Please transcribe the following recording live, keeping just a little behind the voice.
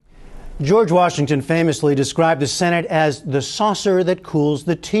George Washington famously described the Senate as the saucer that cools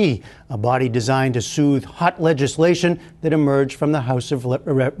the tea, a body designed to soothe hot legislation that emerged from the House of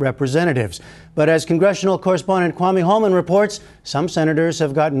Representatives. But as congressional correspondent Kwame Holman reports, some senators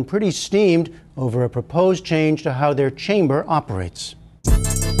have gotten pretty steamed over a proposed change to how their chamber operates.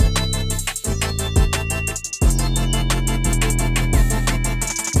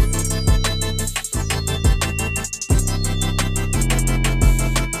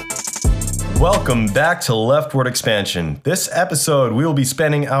 Welcome back to Leftward Expansion. This episode, we will be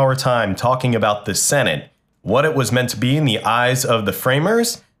spending our time talking about the Senate, what it was meant to be in the eyes of the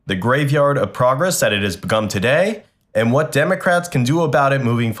framers, the graveyard of progress that it has become today, and what Democrats can do about it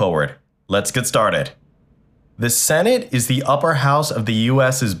moving forward. Let's get started. The Senate is the upper house of the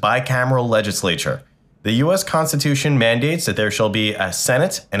U.S.'s bicameral legislature. The U.S. Constitution mandates that there shall be a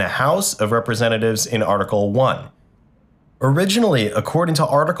Senate and a House of Representatives in Article 1. Originally, according to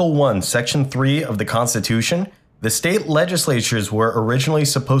Article 1, Section 3 of the Constitution, the state legislatures were originally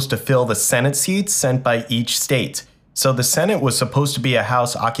supposed to fill the Senate seats sent by each state, so the Senate was supposed to be a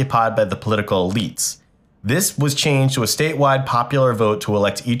house occupied by the political elites. This was changed to a statewide popular vote to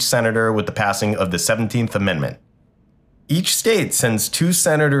elect each senator with the passing of the 17th Amendment. Each state sends 2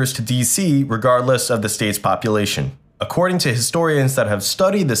 senators to D.C. regardless of the state's population. According to historians that have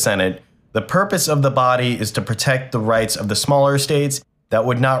studied the Senate, the purpose of the body is to protect the rights of the smaller states that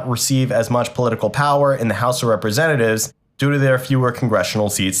would not receive as much political power in the House of Representatives due to their fewer congressional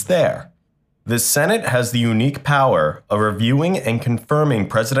seats there. The Senate has the unique power of reviewing and confirming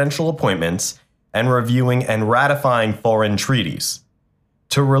presidential appointments and reviewing and ratifying foreign treaties.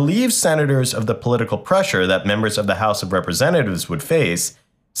 To relieve senators of the political pressure that members of the House of Representatives would face,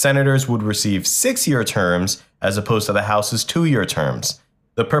 senators would receive 6-year terms as opposed to the House's 2-year terms.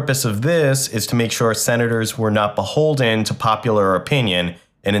 The purpose of this is to make sure senators were not beholden to popular opinion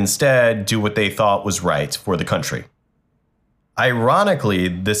and instead do what they thought was right for the country. Ironically,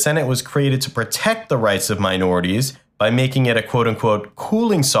 the Senate was created to protect the rights of minorities by making it a quote-unquote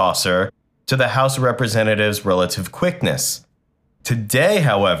cooling saucer to the House of Representatives' relative quickness. Today,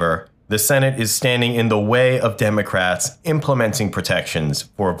 however, the Senate is standing in the way of Democrats implementing protections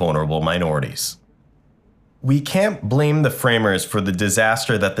for vulnerable minorities. We can't blame the framers for the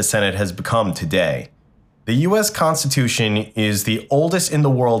disaster that the Senate has become today. The U.S. Constitution is the oldest in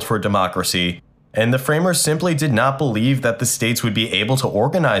the world for democracy, and the framers simply did not believe that the states would be able to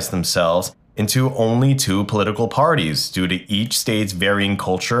organize themselves into only 2 political parties due to each state's varying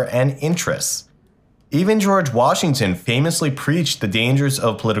culture and interests. Even George Washington famously preached the dangers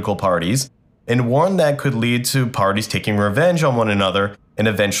of political parties and warned that could lead to parties taking revenge on one another and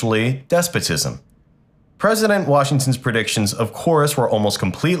eventually despotism. President Washington's predictions, of course, were almost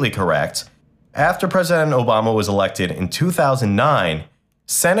completely correct. After President Obama was elected in 2009,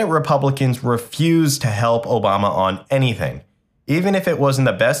 Senate Republicans refused to help Obama on anything, even if it was in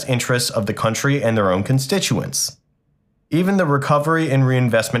the best interests of the country and their own constituents. Even the Recovery and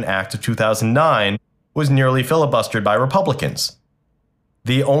Reinvestment Act of 2009 was nearly filibustered by Republicans.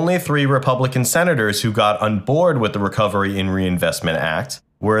 The only 3 Republican senators who got on board with the Recovery and Reinvestment Act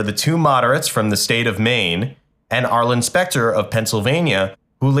were the 2 moderates from the state of Maine and Arlen Specter of Pennsylvania,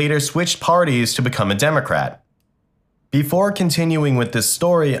 who later switched parties to become a Democrat. Before continuing with this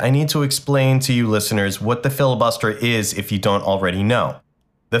story, I need to explain to you listeners what the filibuster is if you don't already know.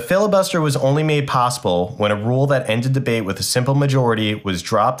 The filibuster was only made possible when a rule that ended debate with a simple majority was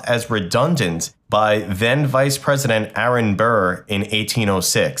dropped as redundant by then Vice President Aaron Burr in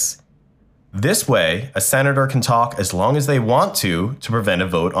 1806. This way, a senator can talk as long as they want to prevent a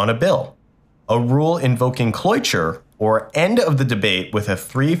vote on a bill. A rule invoking cloture, or end of the debate with a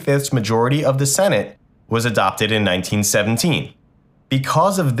 3/5 majority of the Senate, was adopted in 1917.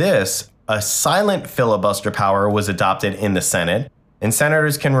 Because of this, a silent filibuster power was adopted in the Senate, and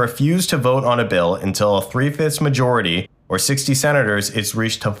senators can refuse to vote on a bill until a 3/5 majority, or 60 senators, is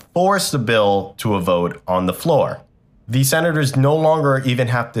reached to force the bill to a vote on the floor. The senators no longer even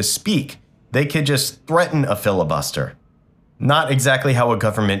have to speak. They could just threaten a filibuster. Not exactly how a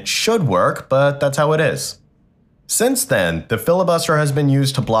government should work, but that's how it is. Since then, the filibuster has been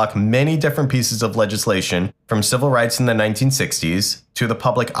used to block many different pieces of legislation, from civil rights in the 1960s to the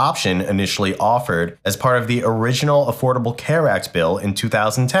public option initially offered as part of the original Affordable Care Act bill in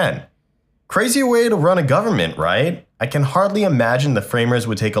 2010. Crazy way to run a government, right? I can hardly imagine the framers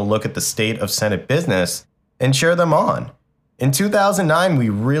would take a look at the state of Senate business and cheer them on. In 2009, we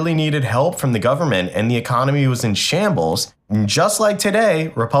really needed help from the government and the economy was in shambles. And just like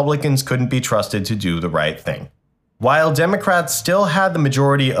today, Republicans couldn't be trusted to do the right thing. While Democrats still had the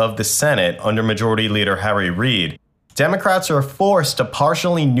majority of the Senate under Majority Leader Harry Reid, Democrats are forced to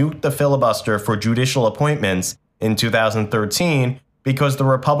partially nuke the filibuster for judicial appointments in 2013 because the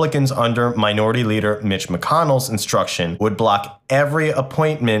Republicans under Minority Leader Mitch McConnell's instruction would block every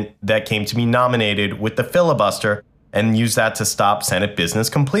appointment that came to be nominated with the filibuster and use that to stop Senate business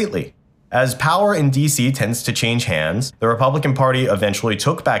completely. As power in DC tends to change hands, the Republican Party eventually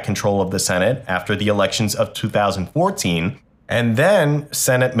took back control of the Senate after the elections of 2014, and then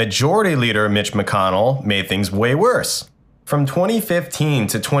Senate Majority Leader Mitch McConnell made things way worse. From 2015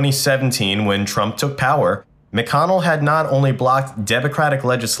 to 2017, when Trump took power, McConnell had not only blocked Democratic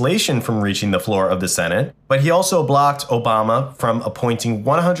legislation from reaching the floor of the Senate, but he also blocked Obama from appointing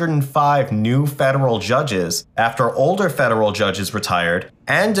 105 new federal judges after older federal judges retired,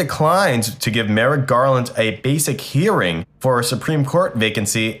 and declined to give Merrick Garland a basic hearing for a Supreme Court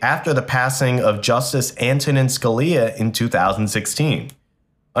vacancy after the passing of Justice Antonin Scalia in 2016.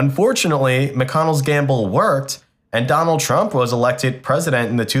 Unfortunately, McConnell's gamble worked, and Donald Trump was elected president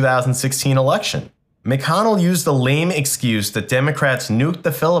in the 2016 election. McConnell used the lame excuse that Democrats nuked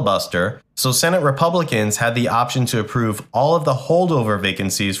the filibuster, so Senate Republicans had the option to approve all of the holdover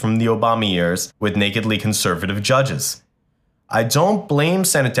vacancies from the Obama years with nakedly conservative judges. I don't blame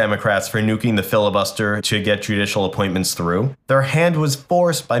Senate Democrats for nuking the filibuster to get judicial appointments through. Their hand was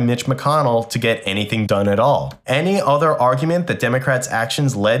forced by Mitch McConnell to get anything done at all. Any other argument that Democrats'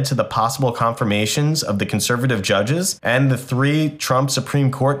 actions led to the possible confirmations of the conservative judges and the 3 Trump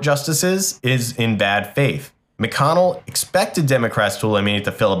Supreme Court justices is in bad faith. McConnell expected Democrats to eliminate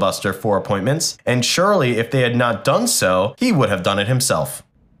the filibuster for appointments, and surely if they had not done so, he would have done it himself.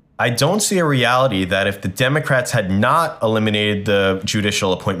 I don't see a reality that if the Democrats had not eliminated the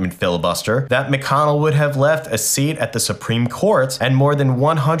judicial appointment filibuster, that McConnell would have left a seat at the Supreme Court and more than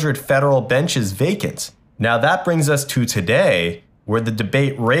 100 federal benches vacant. Now that brings us to today, where the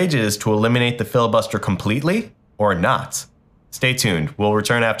debate rages to eliminate the filibuster completely or not. Stay tuned. We'll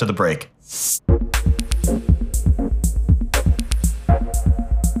return after the break.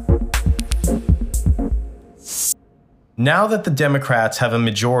 Now that the Democrats have a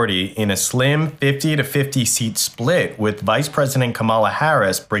majority in a slim 50 to 50 seat split with Vice President Kamala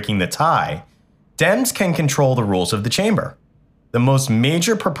Harris breaking the tie, Dems can control the rules of the chamber. The most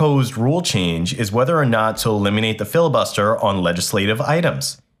major proposed rule change is whether or not to eliminate the filibuster on legislative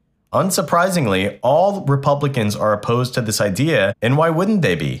items. Unsurprisingly, all Republicans are opposed to this idea, and why wouldn't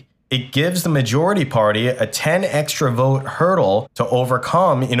they be? It gives the majority party a 10 extra vote hurdle to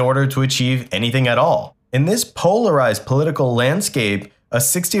overcome in order to achieve anything at all. In this polarized political landscape, a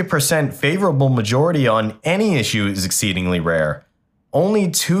 60% favorable majority on any issue is exceedingly rare. Only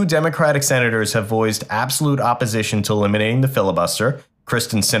 2 Democratic senators have voiced absolute opposition to eliminating the filibuster,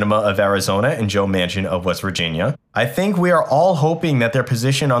 Kristen Sinema of Arizona and Joe Manchin of West Virginia. I think we are all hoping that their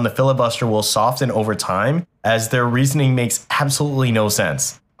position on the filibuster will soften over time, as their reasoning makes absolutely no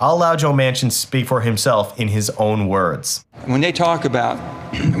sense. I'll allow Joe Manchin to speak for himself in his own words. When they talk about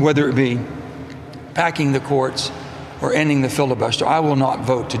whether it be packing the courts or ending the filibuster, I will not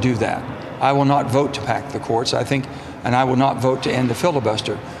vote to do that. I will not vote to pack the courts, I think, and I will not vote to end the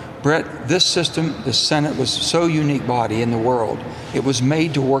filibuster. Brett, this system, the Senate, was so unique body in the world. It was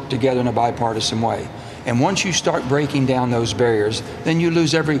made to work together in a bipartisan way. And once you start breaking down those barriers, then you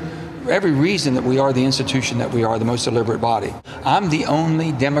lose every reason that we are the institution that we are, the most deliberate body. I'm the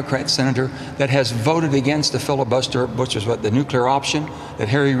only Democrat senator that has voted against the filibuster, which is what the nuclear option that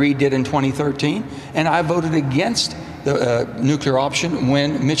Harry Reid did in 2013, and I voted against the nuclear option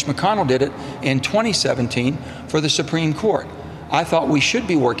when Mitch McConnell did it in 2017 for the Supreme Court. I thought we should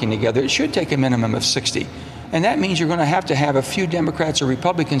be working together. It should take a minimum of 60. And that means you're going to have a few Democrats or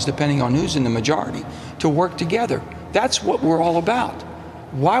Republicans, depending on who's in the majority, to work together. That's what we're all about.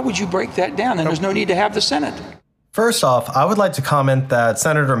 Why would you break that down? And there's no need to have the Senate. First off, I would like to comment that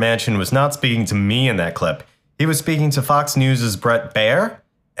Senator Manchin was not speaking to me in that clip. He was speaking to Fox News' Bret Baier.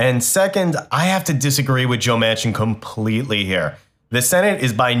 And second, I have to disagree with Joe Manchin completely here. The Senate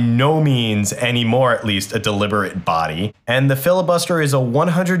is by no means, anymore at least, a deliberate body, and the filibuster is a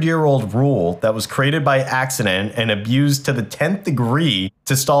 100-year-old rule that was created by accident and abused to the 10th degree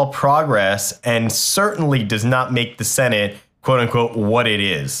to stall progress, and certainly does not make the Senate quote-unquote what it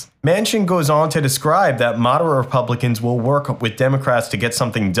is. Manchin goes on to describe that moderate Republicans will work with Democrats to get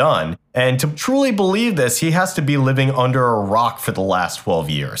something done, and to truly believe this, he has to be living under a rock for the last 12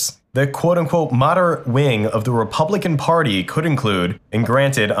 years. The quote-unquote moderate wing of the Republican Party could include, and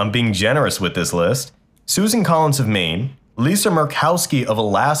granted I'm being generous with this list, Susan Collins of Maine, Lisa Murkowski of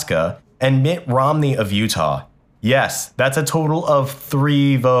Alaska, and Mitt Romney of Utah. Yes, that's a total of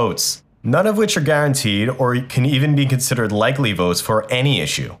 3 votes, none of which are guaranteed or can even be considered likely votes for any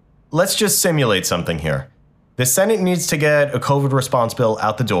issue. Let's just simulate something here. The Senate needs to get a COVID response bill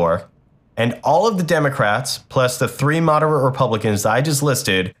out the door, and all of the Democrats, plus the 3 moderate Republicans that I just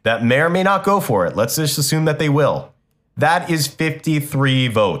listed that may or may not go for it, let's just assume that they will, that is 53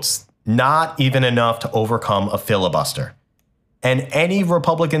 votes, not even enough to overcome a filibuster. And any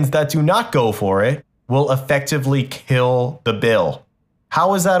Republicans that do not go for it will effectively kill the bill.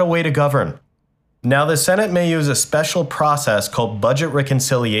 How is that a way to govern? Now, the Senate may use a special process called budget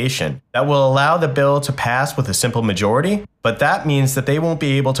reconciliation that will allow the bill to pass with a simple majority, but that means that they won't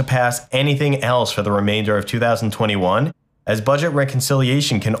be able to pass anything else for the remainder of 2021, as budget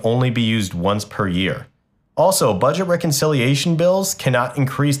reconciliation can only be used once per year. Also, budget reconciliation bills cannot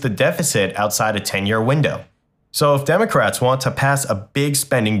increase the deficit outside a 10-year window. So if Democrats want to pass a big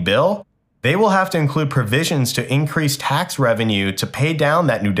spending bill, they will have to include provisions to increase tax revenue to pay down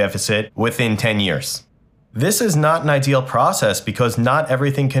that new deficit within 10 years. This is not an ideal process because not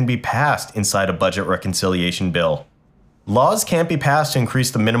everything can be passed inside a budget reconciliation bill. Laws can't be passed to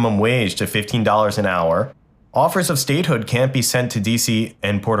increase the minimum wage to $15 an hour. Offers of statehood can't be sent to DC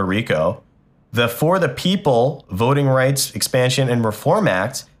and Puerto Rico. The For the People Voting Rights Expansion and Reform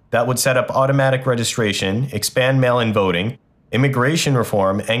Act that would set up automatic registration, expand mail-in voting, immigration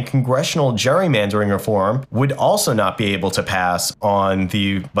reform, and congressional gerrymandering reform would also not be able to pass on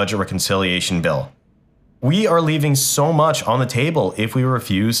the budget reconciliation bill. We are leaving so much on the table if we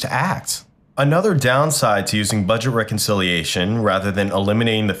refuse to act. Another downside to using budget reconciliation rather than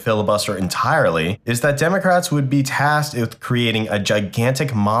eliminating the filibuster entirely is that Democrats would be tasked with creating a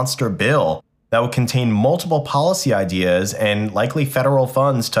gigantic monster bill that would contain multiple policy ideas and likely federal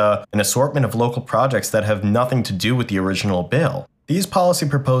funds to an assortment of local projects that have nothing to do with the original bill. These policy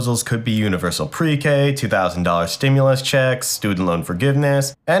proposals could be universal pre-K, $2,000 stimulus checks, student loan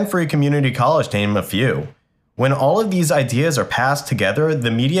forgiveness, and free community college, to name a few. When all of these ideas are passed together, the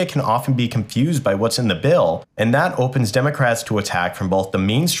media can often be confused by what's in the bill, and that opens Democrats to attack from both the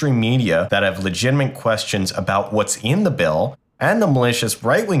mainstream media that have legitimate questions about what's in the bill, and the malicious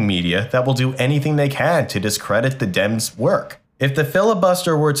right-wing media that will do anything they can to discredit the Dems' work. If the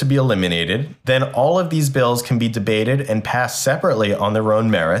filibuster were to be eliminated, then all of these bills can be debated and passed separately on their own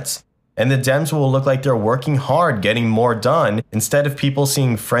merits, and the Dems will look like they're working hard getting more done instead of people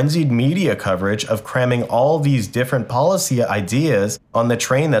seeing frenzied media coverage of cramming all these different policy ideas on the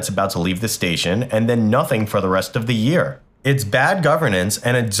train that's about to leave the station and then nothing for the rest of the year. It's bad governance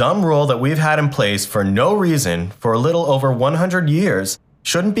and a dumb rule that we've had in place for no reason for a little over 100 years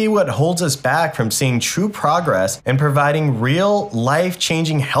shouldn't be what holds us back from seeing true progress and providing real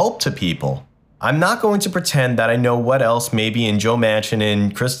life-changing help to people. I'm not going to pretend that I know what else may be in Joe Manchin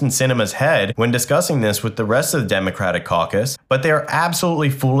and Kyrsten Sinema's head when discussing this with the rest of the Democratic caucus, but they are absolutely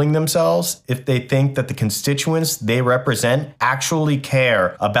fooling themselves if they think that the constituents they represent actually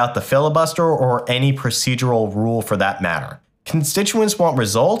care about the filibuster or any procedural rule for that matter. Constituents want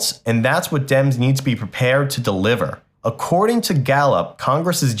results, and that's what Dems need to be prepared to deliver. According to Gallup,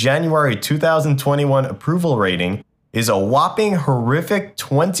 Congress's January 2021 approval rating is a whopping horrific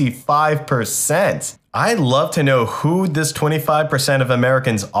 25%. I'd love to know who this 25% of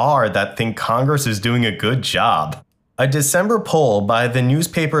Americans are that think Congress is doing a good job. A December poll by the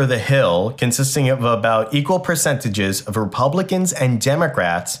newspaper The Hill, consisting of about equal percentages of Republicans and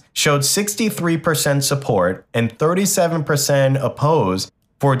Democrats, showed 63% support and 37% oppose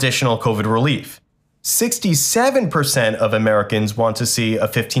for additional COVID relief. 67% of Americans want to see a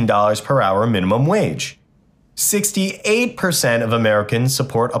 $15 per hour minimum wage. 68% of Americans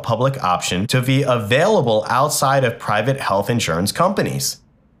support a public option to be available outside of private health insurance companies.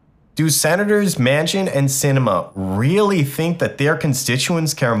 Do Senators Manchin and Sinema really think that their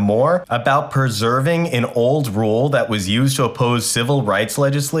constituents care more about preserving an old rule that was used to oppose civil rights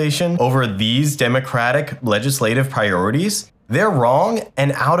legislation over these Democratic legislative priorities? They're wrong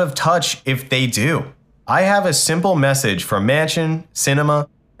and out of touch if they do. I have a simple message for Manchin, Sinema,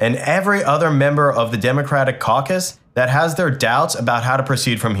 and every other member of the Democratic caucus that has their doubts about how to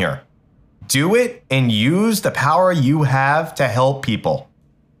proceed from here. Do it and use the power you have to help people.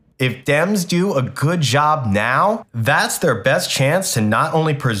 If Dems do a good job now, that's their best chance to not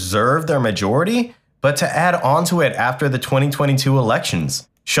only preserve their majority, but to add on to it after the 2022 elections.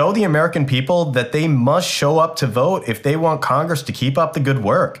 Show the American people that they must show up to vote if they want Congress to keep up the good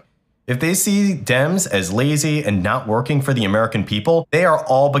work. If they see Dems as lazy and not working for the American people, they are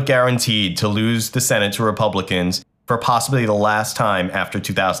all but guaranteed to lose the Senate to Republicans for possibly the last time after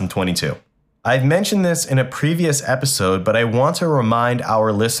 2022. I've mentioned this in a previous episode, but I want to remind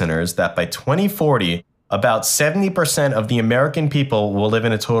our listeners that by 2040, about 70% of the American people will live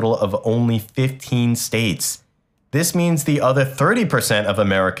in a total of only 15 states. This means the other 30% of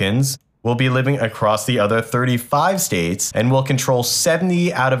Americans will be living across the other 35 states and will control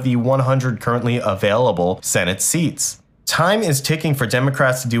 70 out of the 100 currently available Senate seats. Time is ticking for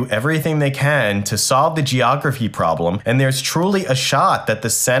Democrats to do everything they can to solve the geography problem, and there's truly a shot that the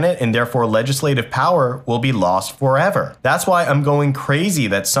Senate and therefore legislative power will be lost forever. That's why I'm going crazy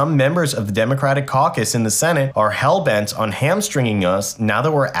that some members of the Democratic caucus in the Senate are hell-bent on hamstringing us now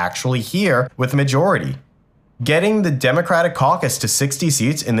that we're actually here with a majority. Getting the Democratic caucus to 60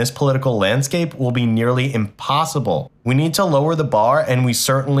 seats in this political landscape will be nearly impossible. We need to lower the bar, and we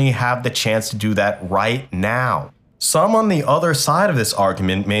certainly have the chance to do that right now. Some on the other side of this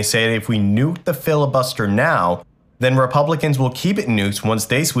argument may say that if we nuke the filibuster now, then Republicans will keep it nuked once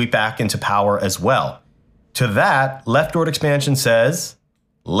they sweep back into power as well. To that, Leftward Expansion says,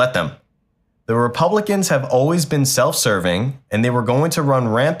 let them. The Republicans have always been self-serving, and they were going to run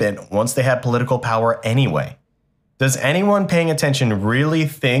rampant once they had political power anyway. Does anyone paying attention really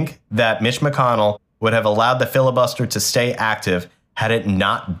think that Mitch McConnell would have allowed the filibuster to stay active had it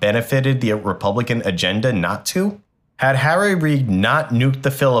not benefited the Republican agenda not to? Had Harry Reid not nuked the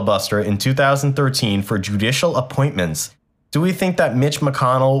filibuster in 2013 for judicial appointments, do we think that Mitch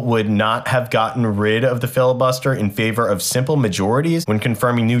McConnell would not have gotten rid of the filibuster in favor of simple majorities when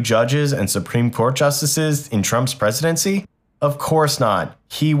confirming new judges and Supreme Court justices in Trump's presidency? Of course not.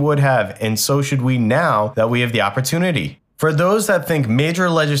 He would have, and so should we now that we have the opportunity. For those that think major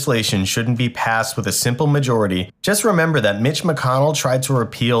legislation shouldn't be passed with a simple majority, just remember that Mitch McConnell tried to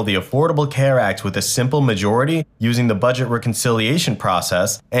repeal the Affordable Care Act with a simple majority using the budget reconciliation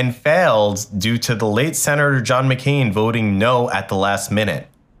process and failed due to the late Senator John McCain voting no at the last minute.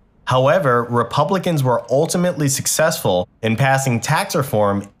 However, Republicans were ultimately successful in passing tax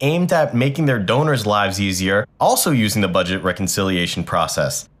reform aimed at making their donors' lives easier, also using the budget reconciliation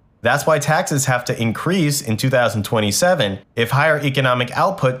process. That's why taxes have to increase in 2027 if higher economic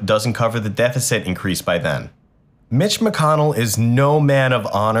output doesn't cover the deficit increase by then. Mitch McConnell is no man of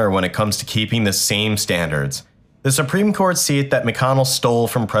honor when it comes to keeping the same standards. The Supreme Court seat that McConnell stole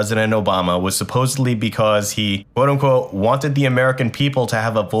from President Obama was supposedly because he, quote-unquote, wanted the American people to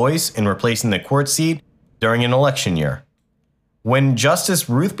have a voice in replacing the court seat during an election year. When Justice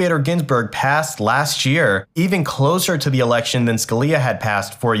Ruth Bader Ginsburg passed last year, even closer to the election than Scalia had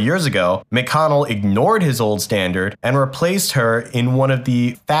passed 4 years ago, McConnell ignored his old standard and replaced her in one of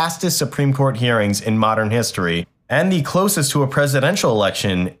the fastest Supreme Court hearings in modern history, and the closest to a presidential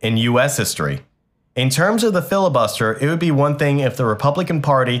election in U.S. history. In terms of the filibuster, it would be one thing if the Republican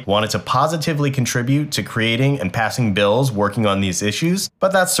Party wanted to positively contribute to creating and passing bills working on these issues,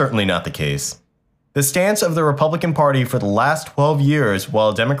 but that's certainly not the case. The stance of the Republican Party for the last 12 years while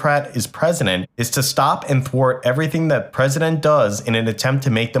a Democrat is president is to stop and thwart everything that president does in an attempt to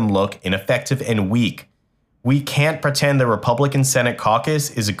make them look ineffective and weak. We can't pretend the Republican Senate caucus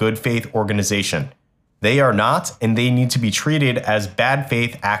is a good faith organization. They are not, and they need to be treated as bad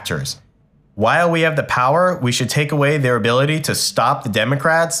faith actors. While we have the power, we should take away their ability to stop the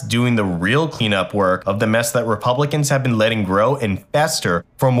Democrats doing the real cleanup work of the mess that Republicans have been letting grow and fester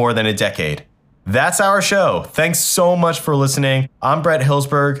for more than a decade. That's our show. Thanks so much for listening. I'm Brett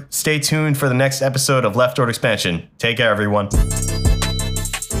Hillsberg. Stay tuned for the next episode of Leftward Expansion. Take care, everyone.